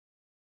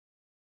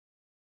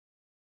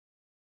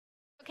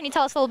Can you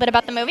tell us a little bit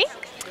about the movie?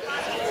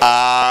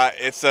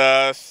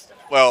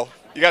 Well,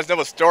 you guys know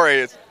the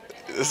story.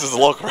 This is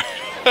local.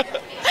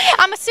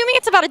 I'm assuming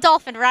it's about a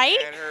dolphin, right?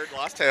 And her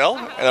lost tail,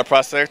 and a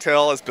prosthetic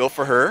tail is built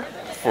for her,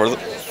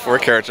 for a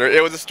character.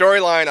 It was a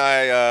storyline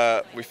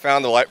we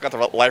found got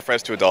the life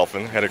rights to a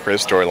dolphin, had to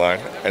create a storyline,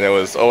 and it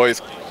was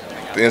always,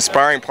 the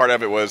inspiring part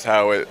of it was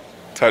how it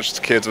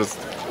touched kids with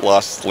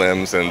lost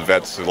limbs and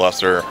vets who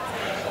lost their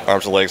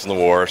arms and legs in the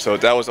war. So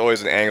that was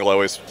always an angle I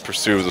always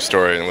pursued the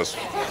story, and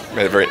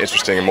made it very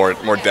interesting and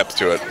more depth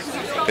to it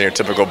than your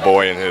typical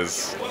boy in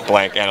his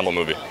blank animal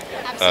movie.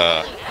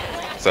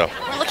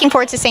 We're looking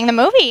forward to seeing the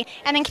movie.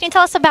 And then can you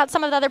tell us about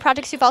some of the other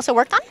projects you've also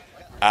worked on?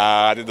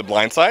 I did The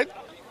Blind Side.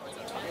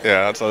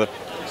 Yeah, that's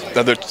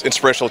another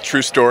inspirational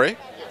true story.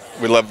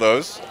 We love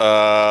those.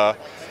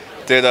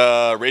 Did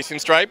Racing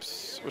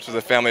Stripes, which is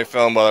a family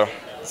film about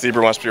a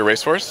zebra wants to be a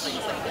racehorse.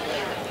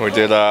 We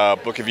did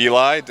Book of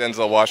Eli,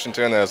 Denzel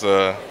Washington as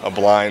a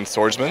blind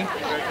swordsman.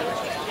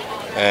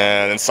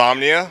 And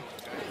Insomnia,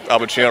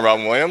 Al Pacino,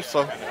 Robin Williams.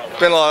 So,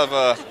 been a lot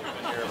of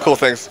cool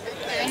things.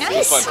 Very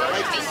nice.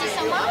 Thank you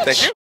so much.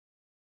 Thank you.